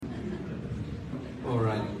All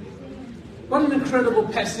right. What an incredible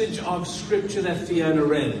passage of scripture that Fiona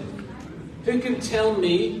read. Who can tell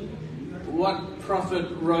me what prophet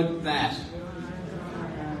wrote that?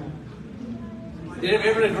 Did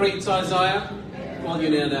everyone agree it's Isaiah? Well,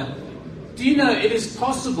 you now know. Do you know it is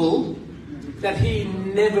possible that he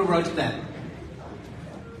never wrote that?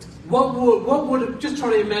 What would it, just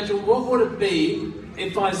try to imagine, what would it be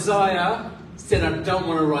if Isaiah said, I don't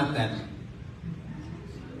want to write that?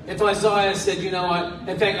 If Isaiah said, you know what,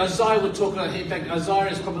 in fact, Isaiah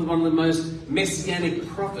is probably one of the most messianic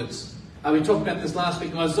prophets. We talked about this last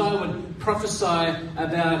week. Isaiah would prophesy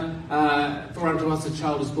about, for unto us a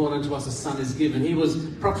child is born, unto us a son is given. He was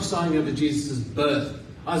prophesying over Jesus' birth.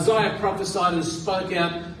 Isaiah prophesied and spoke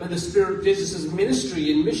out when the Spirit, Jesus'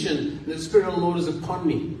 ministry and mission, the Spirit of the Lord is upon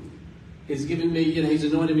me. He's given me, he's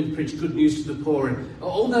anointed me to preach good news to the poor. And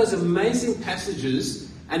all those amazing passages,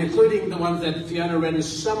 and including the ones that Fiona read and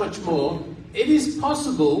so much more, it is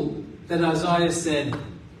possible that Isaiah said,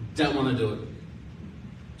 don't want to do it.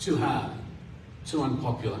 Too hard, too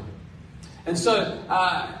unpopular. And so,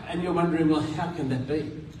 and you're wondering, well, how can that be?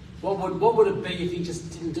 What would it be if he just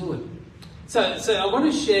didn't do it? So I want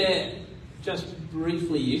to share just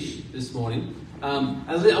briefly-ish this morning. I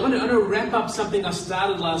want to wrap up something I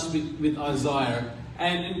started last week with Isaiah.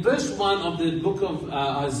 And in verse 1 of the book of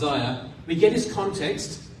Isaiah, we get his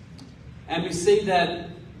context. And we see that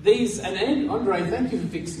these... And Andre, thank you for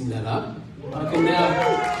fixing that up. I can now...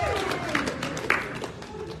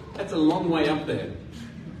 That's a long way up there.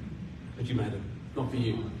 But you made it. Not for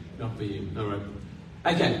you. Not for you. All right.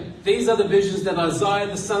 Okay. These are the visions that Isaiah,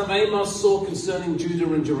 the son of Amos, saw concerning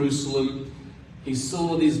Judah and Jerusalem. He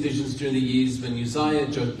saw these visions during the years when Uzziah,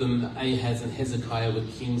 Jotham, Ahaz, and Hezekiah were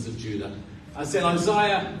kings of Judah. I said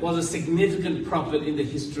Isaiah was a significant prophet in the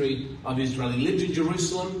history of Israel. He lived in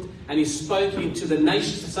Jerusalem and he spoke into the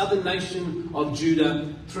southern nation of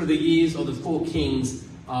Judah through the years of the 4 kings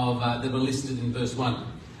that were listed in verse 1.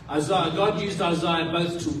 God used Isaiah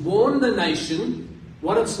both to warn the nation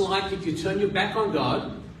what it's like if you turn your back on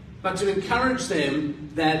God, but to encourage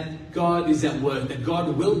them that God is at work, that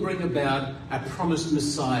God will bring about a promised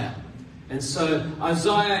Messiah. And so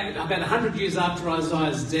Isaiah, about 100 years after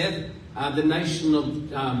Isaiah's death, the nation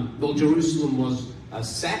of Jerusalem was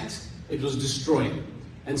sacked. It was destroyed.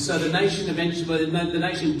 And so the nation eventually, the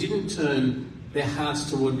nation didn't turn their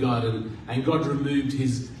hearts toward God, and God removed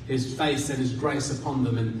his face and his grace upon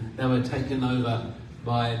them, and they were taken over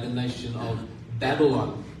by the nation of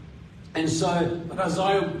Babylon. And so, but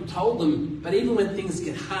Isaiah told them, but even when things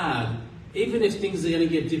get hard, even if things are going to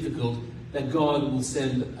get difficult, that God will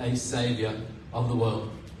send a saviour of the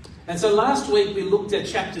world. And so last week we looked at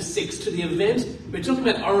chapter 6 to the event. We're talking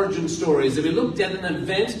about origin stories, and we looked at an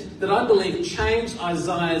event that I believe changed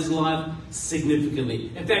Isaiah's life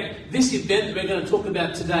significantly. In fact, this event that we're going to talk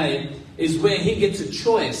about today is where he gets a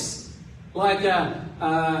choice. Like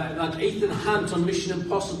Ethan Hunt on Mission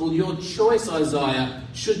Impossible, your choice, Isaiah,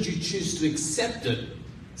 should you choose to accept it.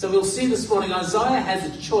 So we'll see this morning, Isaiah has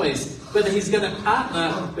a choice whether he's going to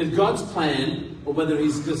partner with God's plan or whether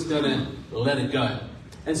he's just going to let it go.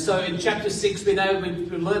 And so in chapter 6, we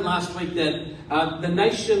learned last week that the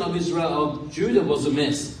nation of Israel, of Judah, was a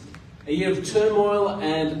mess. A year of turmoil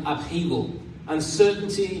and upheaval,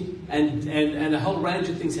 uncertainty and a whole range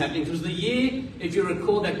of things happening. It was the year, if you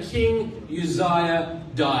recall, that King Uzziah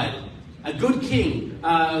died. A good king.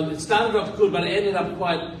 It started off good, but it ended up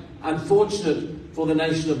quite unfortunate for the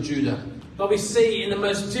nation of Judah. But we see in the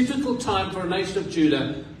most difficult time for a nation of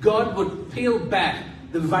Judah, God would peel back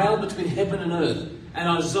the veil between heaven and earth. And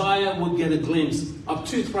Isaiah would get a glimpse of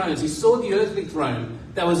 2 thrones. He saw the earthly throne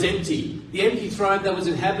that was empty. The empty throne that was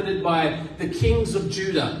inhabited by the kings of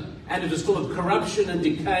Judah. And it was full of corruption and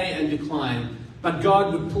decay and decline. But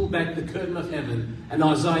God would pull back the curtain of heaven and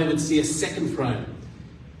Isaiah would see a second throne.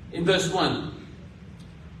 In verse 1,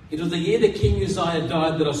 it was the year that King Uzziah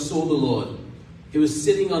died that I saw the Lord. He was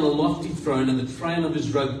sitting on a lofty throne and the train of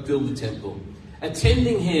his robe filled the temple.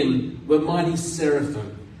 Attending him were mighty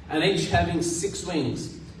seraphim, and each having 6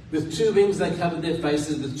 wings. With 2 wings they covered their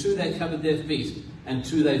faces, with 2 they covered their feet, and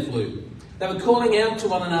 2 they flew. They were calling out to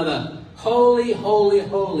one another, Holy, holy,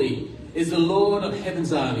 holy is the Lord of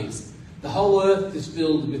heaven's armies. The whole earth is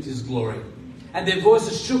filled with his glory. And their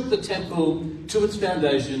voices shook the temple to its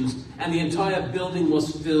foundations, and the entire building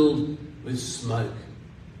was filled with smoke.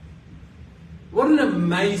 What an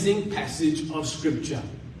amazing passage of Scripture.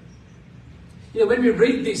 You know, when we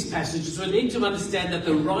read these passages, we need to understand that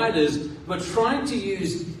the writers were trying to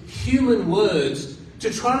use human words to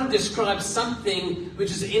try to describe something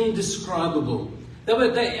which is indescribable.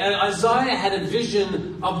 Isaiah had a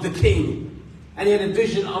vision of the king, and he had a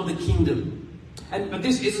vision of the kingdom. But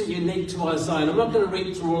this isn't unique to Isaiah. And I'm not going to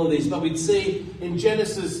read through all of these, but we'd see in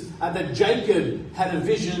Genesis that Jacob had a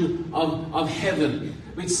vision of heaven.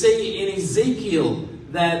 We'd see in Ezekiel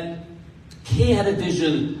that he had a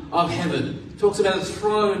vision of heaven. It talks about a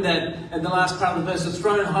throne that, in the last part of the verse, the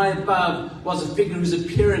throne high above was a figure whose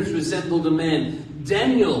appearance resembled a man.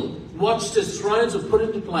 Daniel watched as thrones were put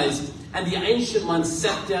into place, and the Ancient One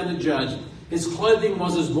sat down to judge. His clothing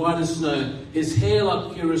was as white as snow, his hair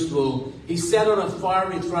like purest wool. He sat on a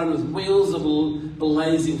fiery throne with wheels of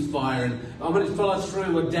blazing fire. And I'm going to follow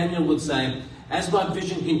through what Daniel would say. As my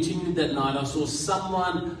vision continued that night, I saw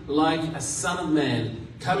someone like a son of man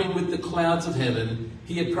coming with the clouds of heaven.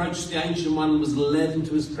 He approached the Ancient One and was led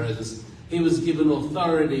into his presence. He was given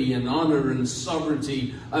authority and honour and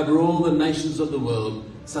sovereignty over all the nations of the world,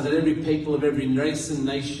 so that every people of every race and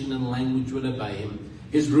nation and language would obey him.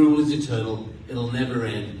 His rule is eternal. It'll never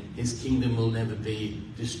end. His kingdom will never be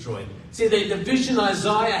destroyed. See, the vision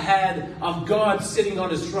Isaiah had of God sitting on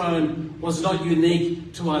his throne was not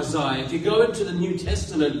unique to Isaiah. If you go into the New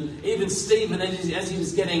Testament, even Stephen, as he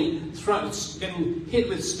was getting hit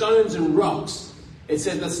with stones and rocks, it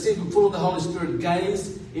said that Stephen, full of the Holy Spirit,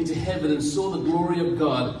 gazed into heaven and saw the glory of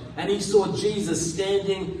God. And he saw Jesus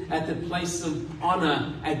standing at the place of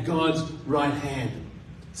honour at God's right hand.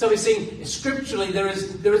 So we're seeing scripturally there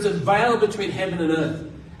is a veil between heaven and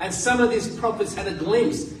earth. And some of these prophets had a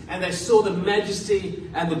glimpse and they saw the majesty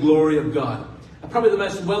and the glory of God. Probably the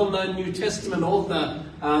most well-known New Testament author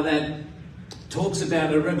that talks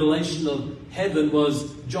about a revelation of heaven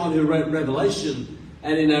was John, who wrote Revelation.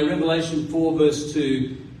 And in Revelation 4 verse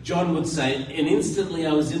 2, John would say, "And instantly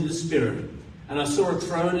I was in the Spirit, and I saw a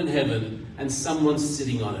throne in heaven and someone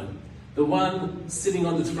sitting on it. The one sitting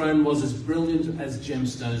on the throne was as brilliant as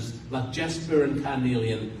gemstones, like jasper and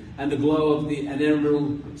carnelian, and the glow of an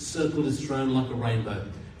emerald circled his throne like a rainbow.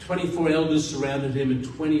 24 elders surrounded him, and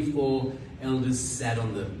 24 elders sat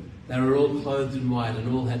on them. They were all clothed in white,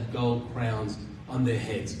 and all had gold crowns on their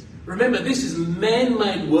heads." Remember, this is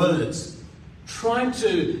man-made words trying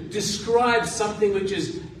to describe something which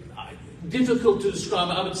is difficult to describe.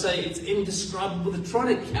 I would say it's indescribable. They're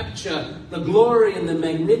trying to capture the glory and the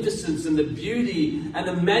magnificence and the beauty and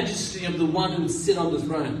the majesty of the one who would sit on the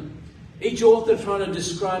throne. Each author trying to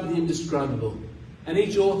describe the indescribable, and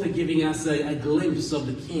each author giving us a glimpse of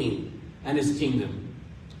the King and his kingdom.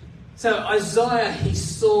 So Isaiah, he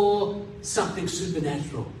saw something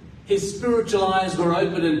supernatural. His spiritual eyes were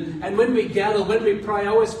open, and when we gather, when we pray, I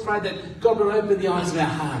always pray that God will open the eyes of our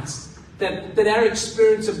hearts. That our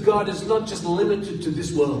experience of God is not just limited to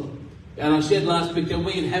this world. And I shared last week that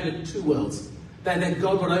we inhabit two worlds. That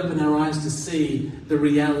God would open our eyes to see the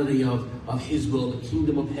reality of his world, the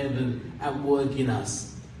kingdom of heaven at work in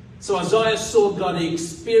us. So Isaiah saw God. He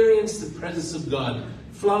experienced the presence of God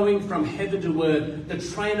flowing from heaven to earth. The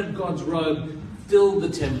train of God's robe filled the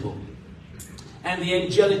temple. And the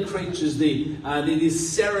angelic creatures, the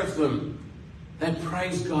seraphim, they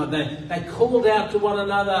praised God. They called out to one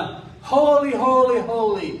another, "Holy, holy,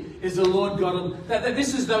 holy is the Lord God."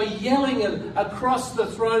 This is, they were yelling across the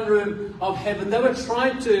throne room of heaven. They were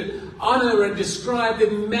trying to honour and describe the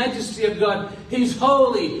majesty of God. He's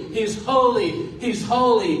holy, He's holy, He's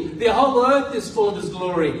holy. The whole earth is full of His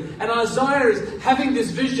glory. And Isaiah is having this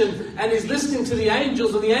vision and he's listening to the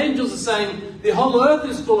angels, and the angels are saying, the whole earth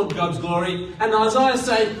is full of God's glory. And Isaiah is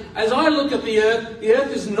saying, as I look at the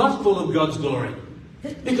earth is not full of God's glory.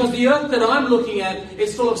 Because the earth that I'm looking at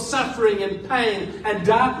is full of suffering and pain and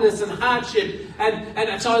darkness and hardship.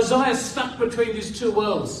 And so Isaiah is stuck between these two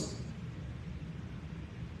worlds.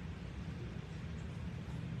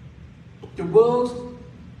 The world,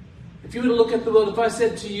 if you were to look at the world, if I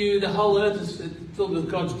said to you the whole earth is filled with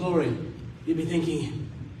God's glory, you'd be thinking,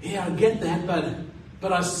 yeah, I get that,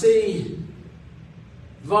 but I see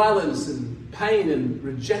violence and pain and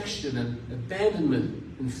rejection and abandonment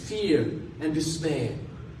and fear and despair.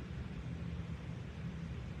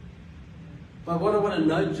 But what I want to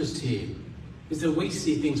note just here is that we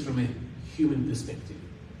see things from a human perspective.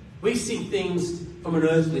 We see things from an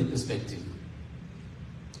earthly perspective.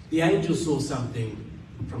 The angels saw something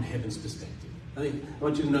from heaven's perspective. I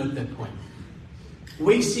want you to note that point.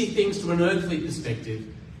 We see things from an earthly perspective,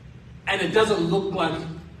 and it doesn't look like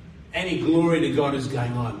any glory to God is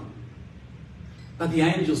going on. But the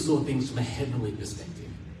angels saw things from a heavenly perspective.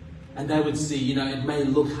 And they would see, it may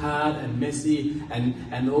look hard and messy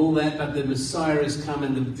and all that, but the Messiah has come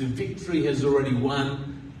and the victory has already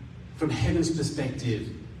won. From heaven's perspective,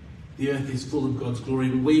 the earth is full of God's glory,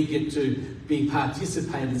 and we get to be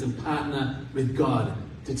participators and partner with God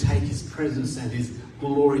to take His presence and His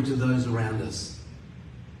glory to those around us.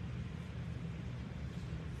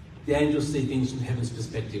 the angels see things from heaven's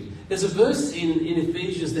perspective. There's a verse in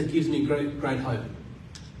Ephesians that gives me great hope.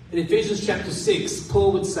 In Ephesians chapter 6,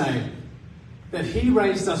 Paul would say that he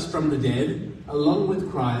raised us from the dead along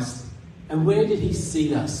with Christ. And where did he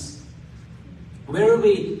seat us? Where are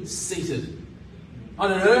we seated?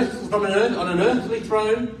 On an earthly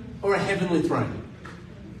throne or a heavenly throne?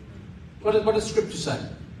 What does Scripture say?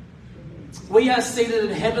 We are seated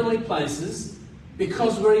in heavenly places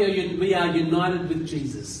because we are united with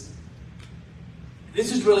Jesus.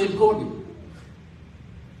 This is really important.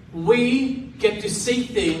 We get to see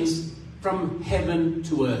things from heaven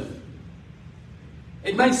to earth.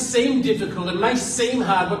 It may seem difficult, it may seem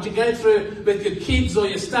hard, what you go through with your kids or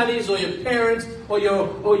your studies or your parents or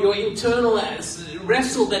your internal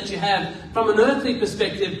wrestle that you have from an earthly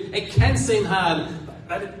perspective, it can seem hard.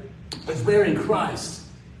 But if we're in Christ,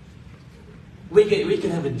 we can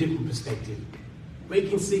have a different perspective. We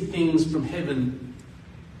can see things from heaven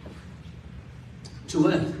to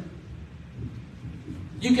earth.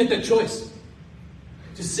 You get the choice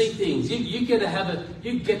to see things. You get to have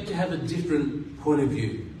a different point of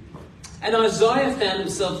view. And Isaiah found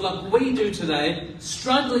himself, like we do today,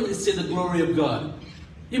 struggling to see the glory of God.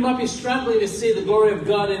 You might be struggling to see the glory of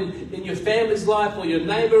God in your family's life or your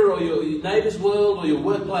neighbour or your neighbour's world or your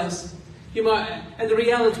workplace. And the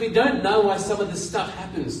reality is we don't know why some of this stuff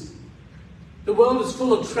happens. The world is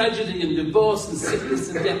full of tragedy and divorce and sickness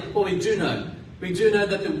and death. Well, we do know. We do know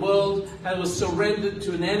that the world was surrendered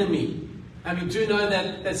to an enemy. And we do know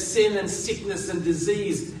that sin and sickness and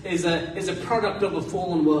disease is a product of a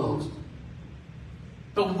fallen world.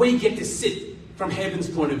 But we get to sit from heaven's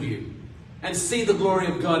point of view and see the glory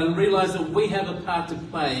of God and realise that we have a part to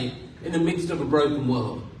play in the midst of a broken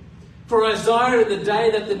world. For Isaiah, in the day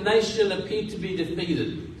that the nation appeared to be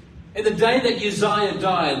defeated, in the day that Uzziah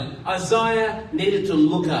died, Isaiah needed to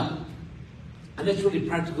look up. And that's a really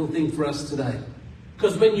practical thing for us today.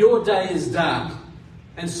 Because when your day is dark,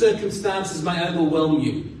 and circumstances may overwhelm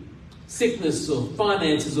you, sickness or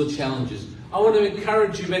finances or challenges, I want to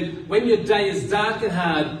encourage you when your day is dark and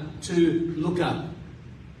hard to look up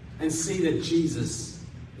and see that Jesus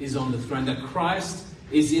is on the throne, that Christ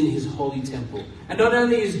is in his holy temple. And not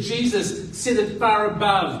only is Jesus seated far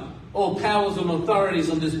above all powers and authorities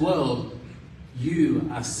on this world, you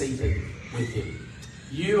are seated with him.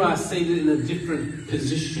 You are seated in a different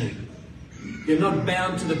position. You're not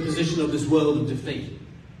bound to the position of this world of defeat.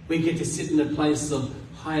 We get to sit in a place of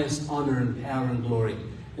highest honour and power and glory.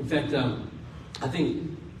 In fact, I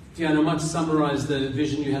think Fiona might summarise the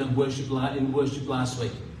vision you had of worship last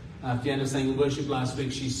week. Fiona was saying in worship last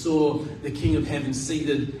week she saw the King of Heaven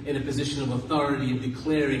seated in a position of authority and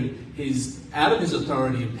declaring out of his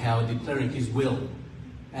authority and power, declaring his will.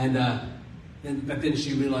 But then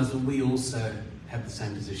she realised that we also have the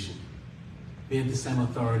same position. We have the same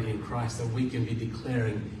authority in Christ, that we can be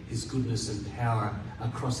declaring his goodness and power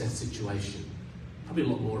across that situation. Probably a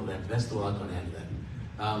lot more of that, but that's the way I got out of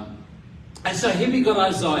that. And so here we got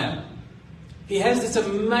Isaiah. He has this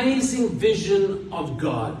amazing vision of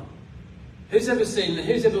God. Who's ever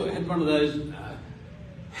had one of those?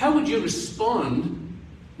 How would you respond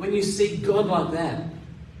when you see God like that?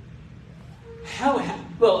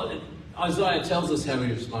 Well, Isaiah tells us how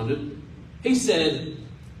he responded. He said,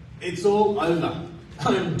 "It's all over.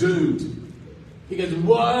 I'm doomed." He goes,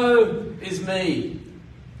 "Woe is me.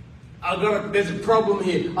 There's a problem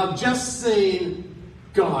here. I've just seen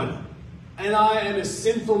God. And I am a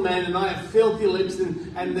sinful man, and I have filthy lips,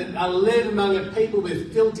 and I live among a people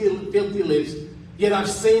with filthy lips. Yet I've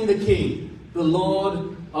seen the King, the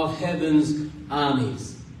Lord of heaven's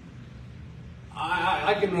armies."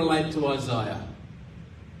 I can relate to Isaiah.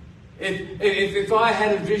 If I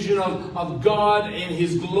had a vision of God in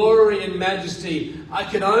his glory and majesty, I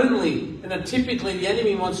could only, and typically the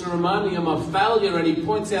enemy wants to remind me of my failure, and he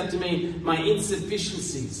points out to me my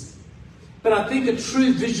insufficiencies. But I think a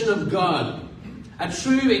true vision of God, a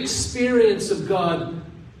true experience of God,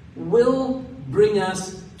 will bring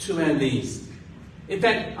us to our knees. In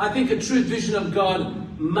fact, I think a true vision of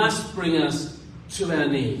God must bring us to our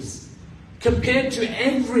knees. Compared to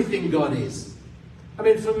everything God is. I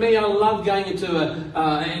mean, for me, I love going into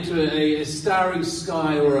a starry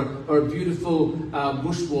sky or a beautiful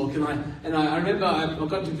bushwalk. And I remember I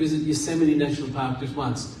got to visit Yosemite National Park just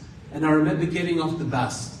once. And I remember getting off the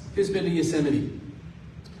bus. Who's been to Yosemite?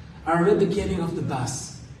 I remember getting off the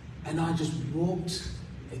bus and I just walked,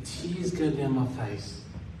 and tears go down my face,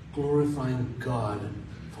 glorifying God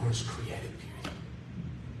for his creative beauty.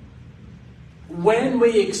 When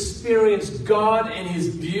we experience God in his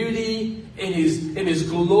beauty, in his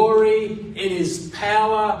glory, in his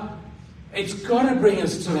power, it's got to bring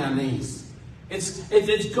us to our knees.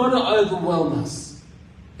 It's got to overwhelm us.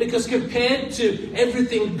 Because compared to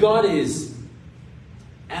everything God is,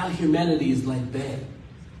 our humanity is laid bare.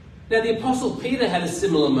 Now, the Apostle Peter had a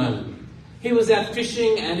similar moment. He was out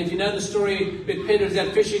fishing, and if you know the story, Peter was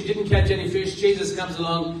out fishing, didn't catch any fish. Jesus comes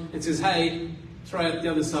along and says, hey, throw out the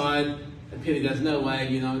other side. And Peter goes, no way,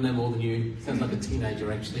 you know, I know more than you. Sounds like a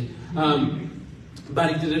teenager, actually.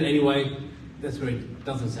 But he did it anyway. That's where he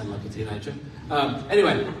doesn't sound like a teenager.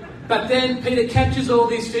 Anyway, but then Peter catches all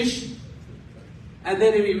these fish. And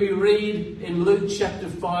then we read in Luke chapter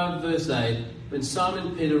 5, verse 8, when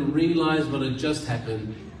Simon Peter realized what had just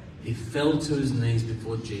happened, he fell to his knees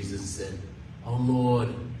before Jesus and said, oh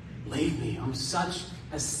Lord, leave me. I'm such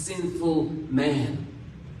a sinful man.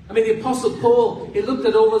 I mean, the Apostle Paul, he looked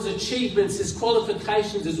at all his achievements, his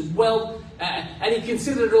qualifications, his wealth, and he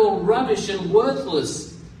considered it all rubbish and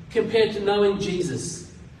worthless compared to knowing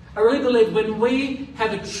Jesus. I really believe when we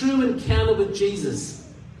have a true encounter with Jesus,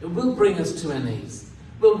 it will bring us to our knees.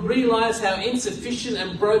 We'll realize how insufficient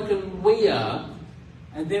and broken we are,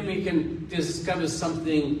 and then we can discover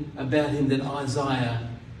something about him that Isaiah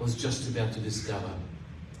was just about to discover.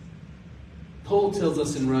 Paul tells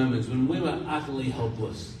us in Romans, when we were utterly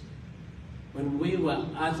helpless,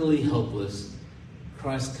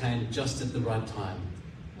 Christ came just at the right time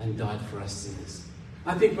and died for us sinners.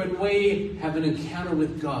 I think when we have an encounter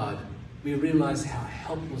with God, we realize how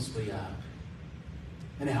helpless we are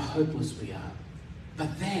and how hopeless we are.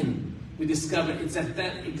 But then we discover it's at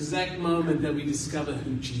that exact moment that we discover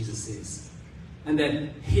who Jesus is. And that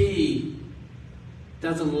he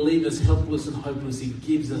doesn't leave us helpless and hopeless. He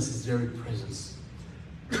gives us his very presence.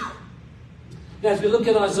 Now, as we look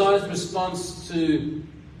at Isaiah's response to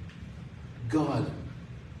God,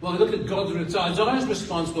 well, we look at God's response. Isaiah's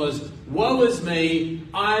response was, woe is me,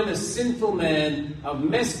 I'm a sinful man, I've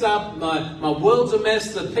messed up, my world's a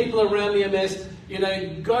mess, the people around me are a mess. You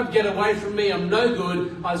know, God, get away from me, I'm no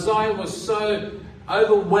good. Isaiah was so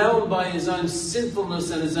overwhelmed by his own sinfulness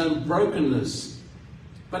and his own brokenness.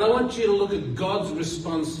 But I want you to look at God's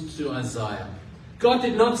response to Isaiah. God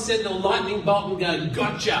did not send a lightning bolt and go,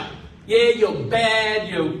 gotcha. Yeah, you're bad,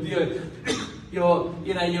 the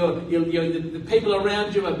people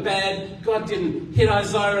around you are bad. God didn't hit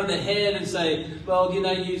Isaiah on the head and say, well,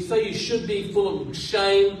 you should be full of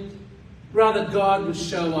shame. Rather, God would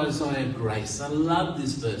show Isaiah grace. I love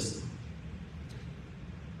this verse.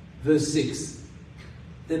 Verse 6.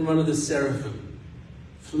 Then one of the seraphim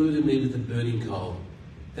flew to me with a burning coal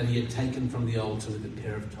that he had taken from the altar with a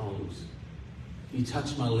pair of tongs. He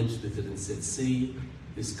touched my lips with it and said, see,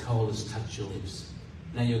 this coal has touched your lips.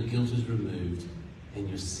 Now your guilt is removed and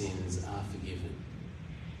your sins are forgiven.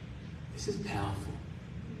 This is powerful.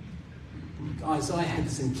 Isaiah had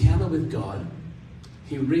this encounter with God.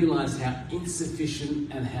 He realized how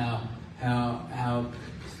insufficient and how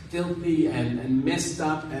filthy and messed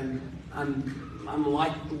up and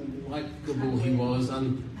unlikable he was,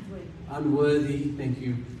 unworthy. Thank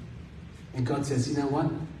you. And God says, you know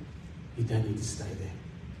what? You don't need to stay there.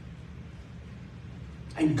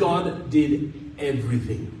 And God did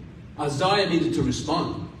everything. Isaiah needed to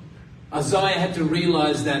respond. Isaiah had to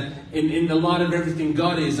realize that in the light of everything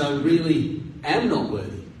God is, I really am not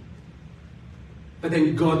worthy. But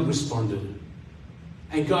then God responded.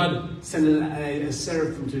 And God sent a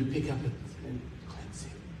seraphim to pick up and cleanse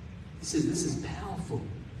him. This is powerful.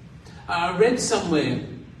 I read somewhere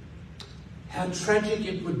how tragic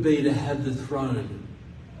it would be to have the throne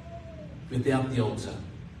without the altar.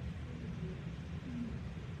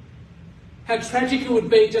 How tragic it would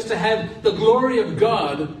be just to have the glory of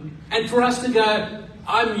God and for us to go,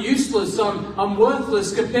 I'm useless, I'm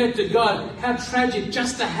worthless compared to God. How tragic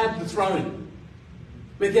just to have the throne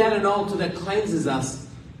without an altar that cleanses us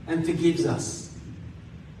and forgives us.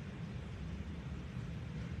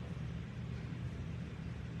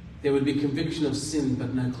 There would be conviction of sin,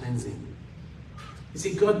 but no cleansing. You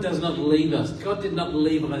see, God does not leave us. God did not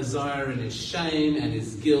leave Isaiah in his shame and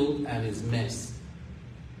his guilt and his mess.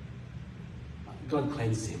 God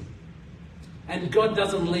cleansed him. And God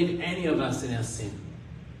doesn't leave any of us in our sin.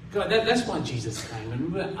 That's why Jesus came.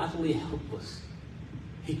 When we were utterly helpless,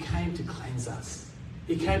 he came to cleanse us.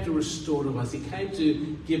 He came to restore to us. He came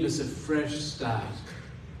to give us a fresh start.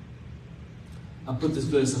 I'll put this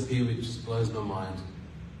verse up here which just blows my mind.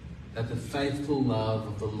 That the faithful love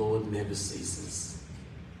of the Lord never ceases.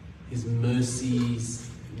 His mercies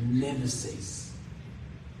never cease.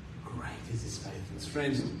 Great is his faithfulness.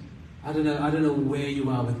 Friends, I don't know where you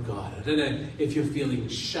are with God. I don't know if you're feeling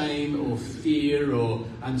shame or fear or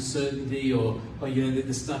uncertainty or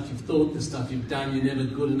the stuff you've thought, the stuff you've done, you're never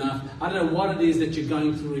good enough. I don't know what it is that you're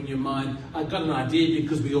going through in your mind. I've got an idea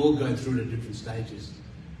because we all go through it at different stages.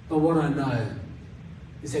 But what I know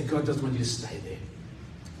is that God doesn't want you to stay there.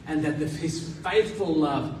 And that His faithful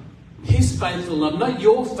love, not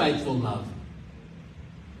your faithful love,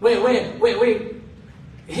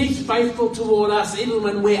 He's faithful toward us even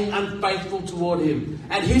when we're unfaithful toward Him.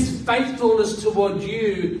 And His faithfulness toward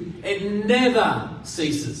you, it never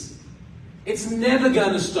ceases. It's never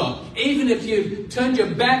going to stop. Even if you've turned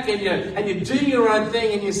your back and you're doing your own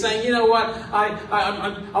thing and you're saying, you know what,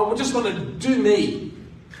 I just want to do me.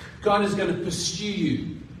 God is going to pursue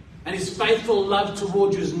you. And His faithful love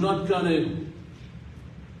toward you is not going to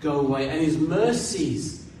go away. And His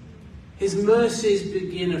mercies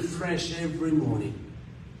begin afresh every morning.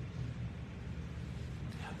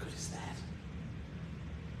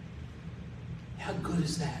 How good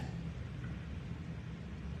is that?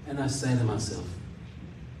 And I say to myself,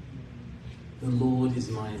 the Lord is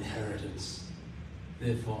my inheritance,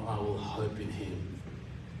 therefore I will hope in Him.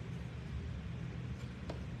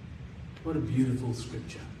 What a beautiful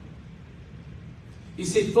scripture. You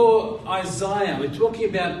see, for Isaiah, we're talking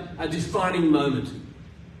about a defining moment.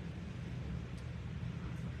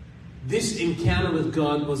 This encounter with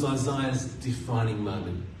God was Isaiah's defining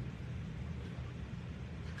moment.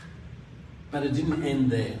 But it didn't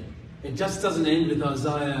end there. It just doesn't end with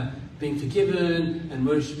Isaiah being forgiven and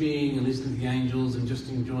worshipping and listening to the angels and just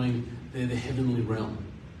enjoying the heavenly realm.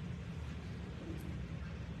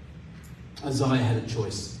 Isaiah had a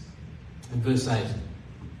choice. In verse 8,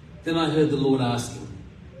 then I heard the Lord asking,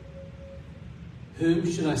 whom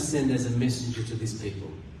should I send as a messenger to this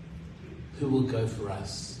people? Who will go for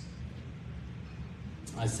us?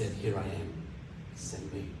 I said, here I am.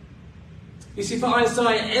 Send me. You see, for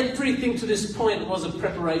Isaiah, everything to this point was a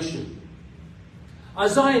preparation.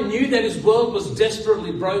 Isaiah knew that his world was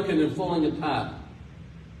desperately broken and falling apart.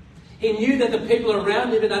 He knew that the people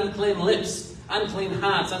around him had unclean lips, unclean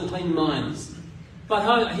hearts, unclean minds.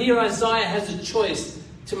 But here Isaiah has a choice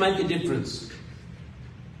to make a difference.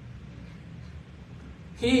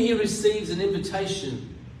 Here he receives an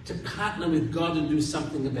invitation to partner with God and do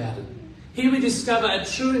something about it. Here we discover a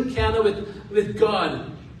true encounter with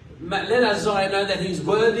God. Let Isaiah know that he's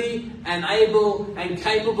worthy and able and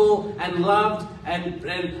capable and loved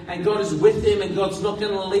and God is with him and God's not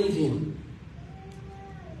going to leave him.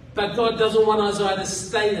 But God doesn't want Isaiah to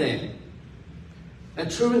stay there. A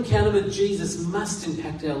true encounter with Jesus must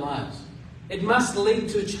impact our lives. It must lead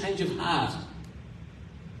to a change of heart.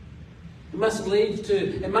 It must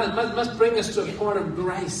bring us to a point of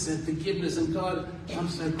grace and forgiveness. And God, I'm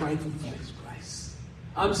so grateful for His grace.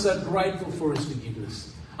 I'm so grateful for His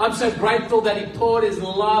forgiveness. I'm so grateful that He poured His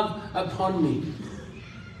love upon me.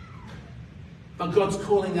 But God's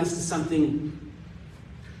calling us to something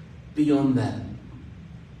beyond that.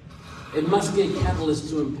 It must be a catalyst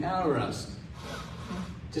to empower us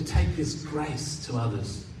to take this grace to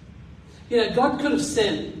others. You know, God could have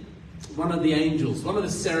sent one of the angels, one of the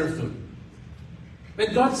seraphim.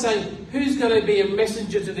 But God's saying, who's going to be a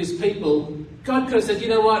messenger to these people? God could have said, you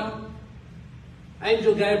know what?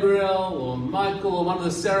 Angel Gabriel or Michael or one of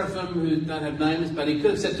the seraphim who don't have names, but He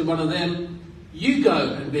could have said to one of them, you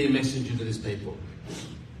go and be a messenger to these people.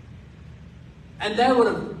 And they would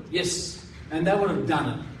have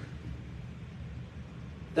done it.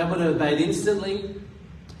 They would have obeyed instantly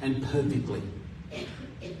and perfectly.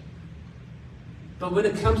 But when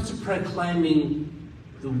it comes to proclaiming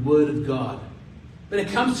the Word of God, when it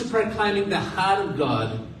comes to proclaiming the heart of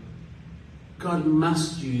God, God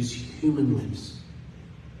must use human lips.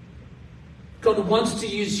 God wants to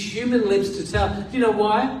use human lips to tell. Do you know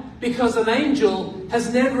why? Because an angel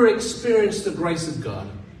has never experienced the grace of God.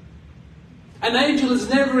 An angel has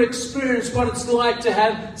never experienced what it's like to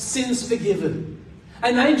have sins forgiven.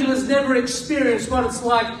 An angel has never experienced what it's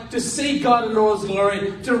like to see God in all His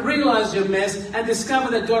glory, to realize your mess and discover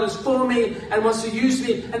that God is for me and wants to use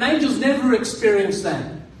me. An angel's never experienced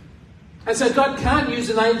that. And so God can't use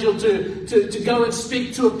an angel to go and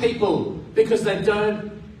speak to a people because they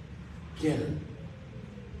don't get it.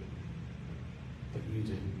 But you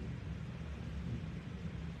do.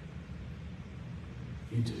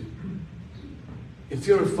 You do. If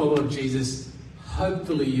you're a follower of Jesus,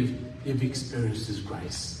 hopefully you've experienced His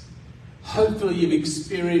grace. Hopefully you've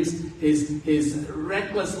experienced His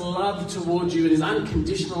reckless love towards you and His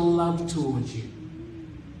unconditional love towards you.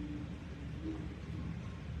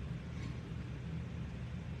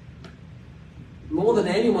 More than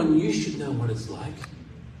anyone, you should know what it's like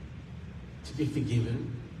to be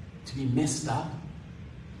forgiven, to be messed up,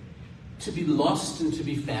 to be lost and to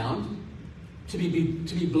be found, to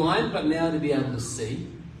be blind but now to be able to see.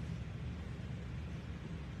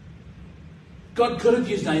 God could have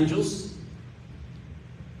used angels,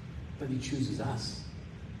 but he chooses us.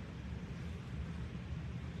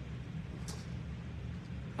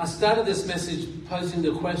 I started this message posing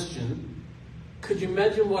the question, could you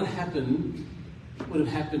imagine what would have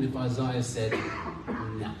happened if Isaiah said,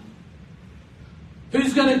 no?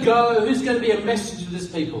 Who's going to go? Who's going to be a messenger to this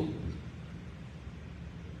people?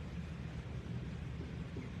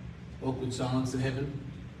 Awkward silence in heaven.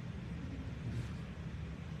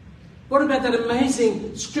 What about that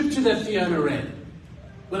amazing scripture that Fiona read?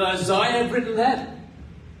 Would Isaiah have written that?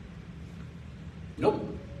 Nope.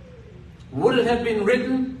 Would it have been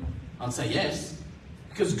written? I'd say yes,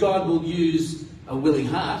 because God will use a willing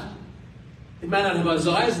heart. It may not have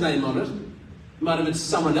Isaiah's name on it. It might have had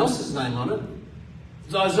someone else's name on it.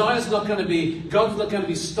 So Isaiah's not going to be, God's not going to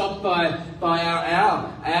be stopped by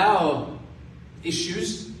our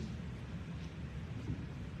issues.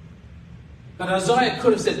 But Isaiah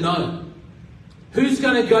could have said no. Who's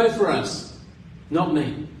going to go for us? Not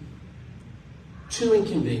me. Too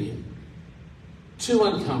inconvenient. Too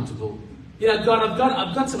uncomfortable. You know, God,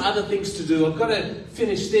 I've got some other things to do. I've got to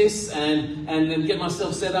finish this and then get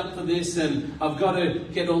myself set up for this, and I've got to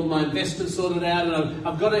get all my investments sorted out, and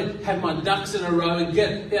I've got to have my ducks in a row and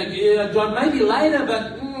get, God, maybe later,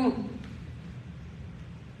 but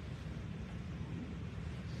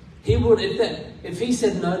he would, if he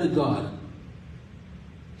said no to God,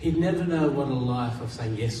 he'd never know what a life of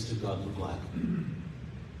saying yes to God looked like.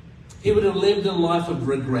 He would have lived a life of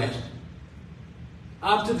regret.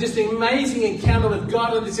 After this amazing encounter with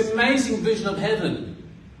God and this amazing vision of heaven,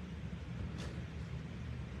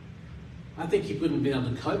 I think he wouldn't be able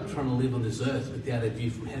to cope trying to live on this earth without a view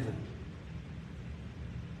from heaven.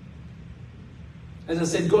 As I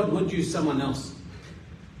said, God would use someone else.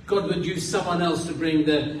 God would use someone else to bring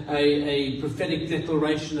a prophetic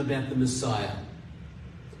declaration about the Messiah.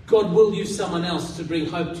 God will use someone else to bring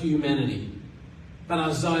hope to humanity. But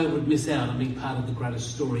Isaiah would miss out on being part of the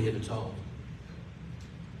greatest story ever told.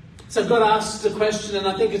 So God asks the question, and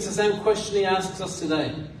I think it's the same question he asks us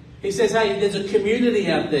today. He says, hey, there's a community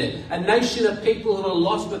out there, a nation of people who are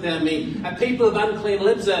lost without me, a people of unclean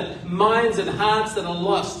lips, minds and hearts that are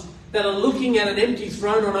lost, that are looking at an empty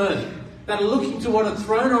throne on earth, that are looking toward a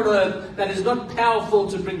throne on earth that is not powerful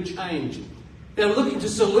to bring change. They're looking to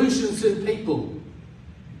solutions in people.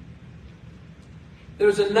 There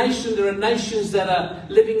are nations that are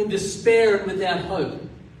living in despair and without hope.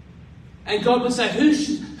 And God would say,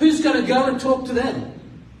 who's going to go and talk to them?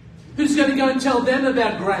 Who's going to go and tell them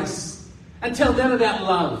about grace? And tell them about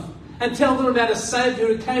love? And tell them about a Saviour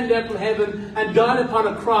who came down from heaven and died upon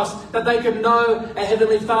a cross, that they can know a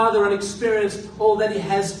Heavenly Father and experience all that he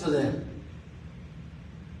has for them?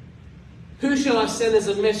 Who shall I send as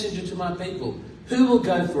a messenger to my people? Who will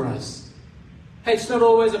go for us? Hey, it's not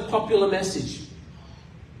always a popular message.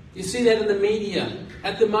 You see that in the media.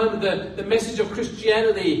 At the moment, the message of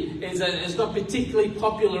Christianity is not particularly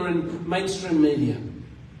popular in mainstream media.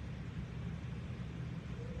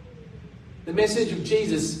 The message of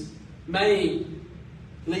Jesus may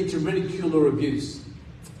lead to ridicule or abuse.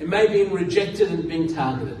 It may mean rejected and being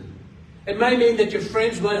targeted. It may mean that your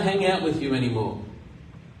friends won't hang out with you anymore.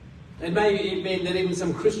 It may mean that even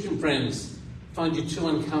some Christian friends find you too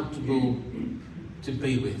uncomfortable to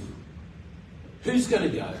be with. Who's going to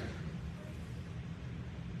go?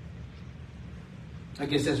 I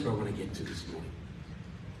guess that's where I want to get to this morning.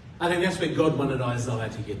 I think that's where God wanted Isaiah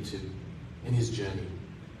to get to in his journey.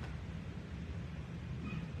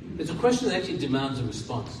 It's a question that actually demands a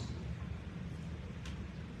response.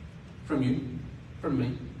 From you, from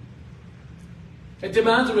me. It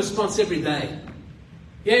demands a response every day.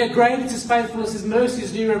 Yeah, great is his faithfulness, his mercy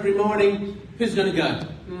is new every morning. Who's going to go?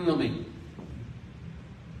 Not me.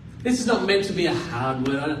 This is not meant to be a hard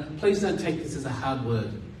word. Please don't take this as a hard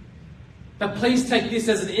word. But please take this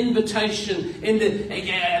as an invitation,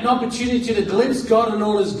 an opportunity to glimpse God in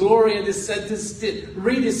all his glory and to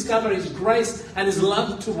rediscover his grace and his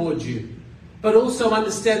love towards you. But also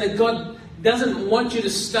understand that God doesn't want you to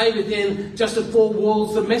stay within just the four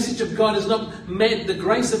walls. The message of God is not meant, the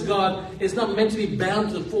grace of God is not meant to be bound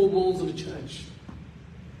to the four walls of a church.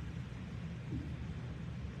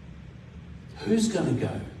 Who's going to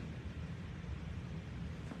go?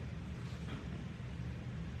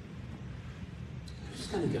 Who's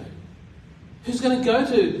going to go? Who's going to go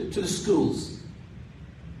to the schools?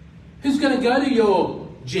 Who's going to go to your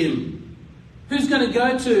gym? Who's going to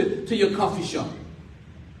go to your coffee shop?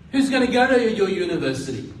 Who's going to go to your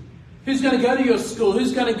university? Who's going to go to your school?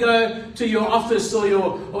 Who's going to go to your office or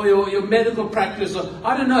your medical practice? Or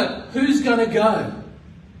I don't know. Who's going to go?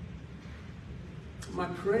 My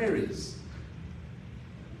prayer is,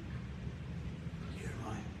 here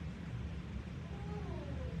am I.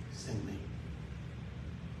 Send me.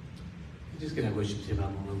 I'm just going to worship Him up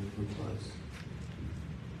when we close.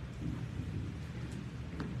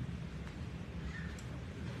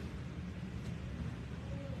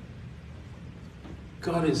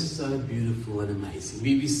 God is so beautiful and amazing.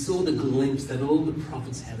 We saw the glimpse that all the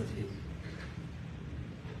prophets had of Him.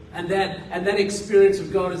 And that experience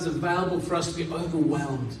of God is available for us to be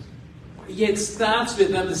overwhelmed. Yet starts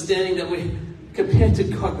with understanding that we, compared to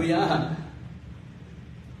God, we are.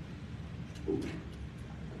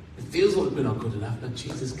 It feels like we're not good enough, but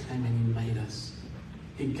Jesus came and He made us.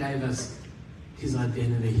 He gave us His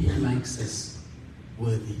identity. He makes us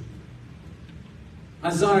worthy.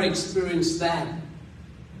 Isaiah experienced that.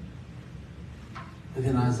 And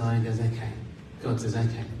then Isaiah goes, okay. God says,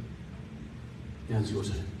 okay. Now it's your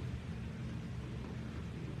turn.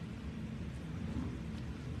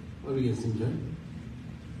 What are we going to sing, Joe?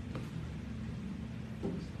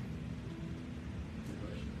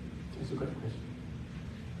 That's a great question.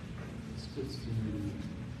 Let's do...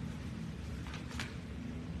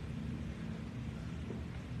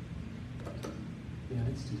 Yeah,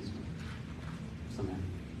 let's do this one. Somehow.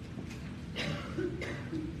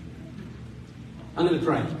 I'm going to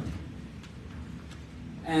pray.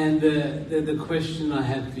 And the question I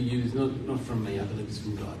have for you is not from me, I believe it's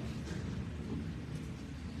from God.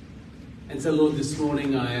 And so, Lord, this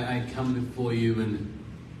morning I come before you, and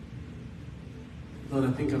Lord,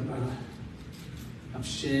 I think I've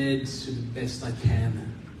shared to the best I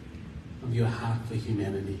can of your heart for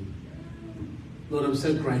humanity. Lord, I'm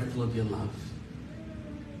so grateful of your love.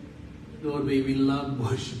 Lord, we love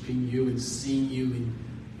worshipping you and seeing you in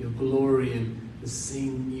your glory and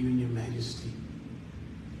seeing you in your majesty.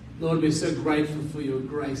 Lord, we're so grateful for your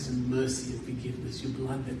grace and mercy and forgiveness, your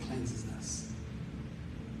blood that cleanses us.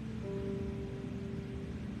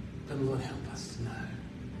 But Lord, help us to know.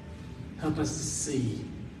 Help us to see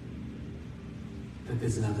that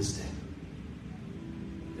there's another step.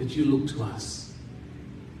 That you look to us,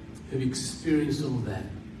 who've experienced all that,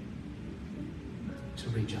 to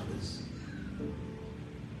reach others.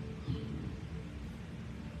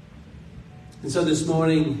 And so this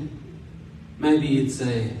morning, maybe it's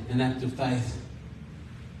an act of faith.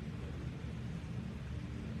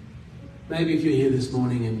 Maybe if you're here this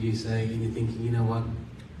morning and you say, and you're thinking, you know what?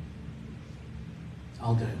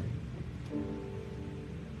 I'll go.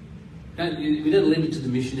 We don't leave it to the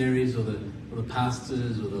missionaries or the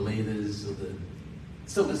pastors or the leaders or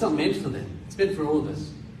it's not meant for them. It's meant for all of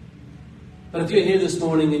us. But if you're here this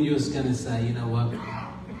morning and you're just going to say, you know what?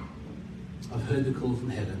 I've heard the call from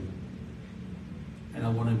heaven and I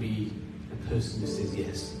want to be a person who says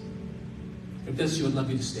yes. If that's you, I'd love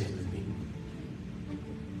you to stand with me.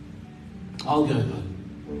 I'll go, God.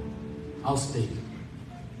 I'll speak.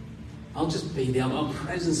 I'll just be there. I'll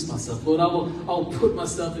presence myself. Lord, I'll put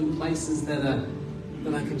myself in places that I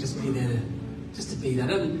can just be there, just to be there.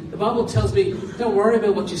 The Bible tells me, don't worry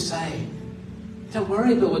about what you say. Don't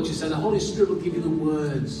worry about what you say. The Holy Spirit will give you the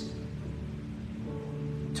words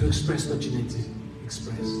to express what you need to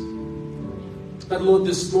express. But Lord,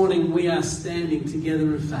 this morning we are standing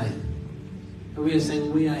together in faith. And we are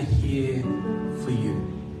saying we are here for you.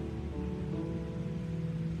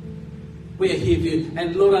 We are here for you.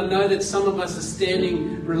 And Lord, I know that some of us are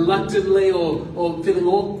standing reluctantly or feeling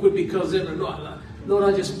awkward because Lord,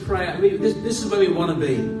 I just pray. This is where we want to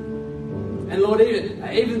be. And Lord,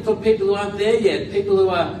 even for people who aren't there yet, people who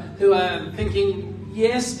are thinking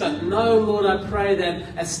yes, but no, Lord, I pray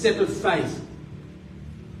that a step of faith,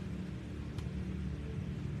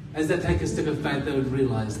 as they take a step of faith, they would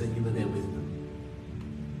realize that you were there with them.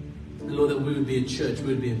 And Lord, that we would be a church, we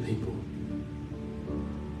would be a people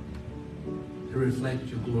who reflect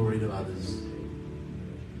your glory to others,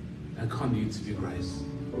 and conduits of your grace.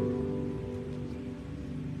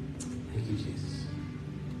 Thank you, Jesus.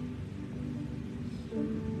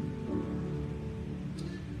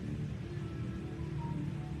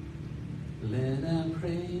 Let our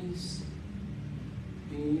praise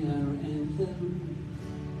be our anthem.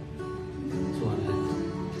 That's what I have.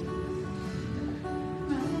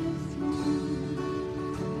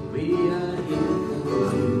 We are here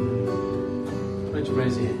for you. Why don't you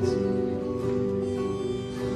raise your hands?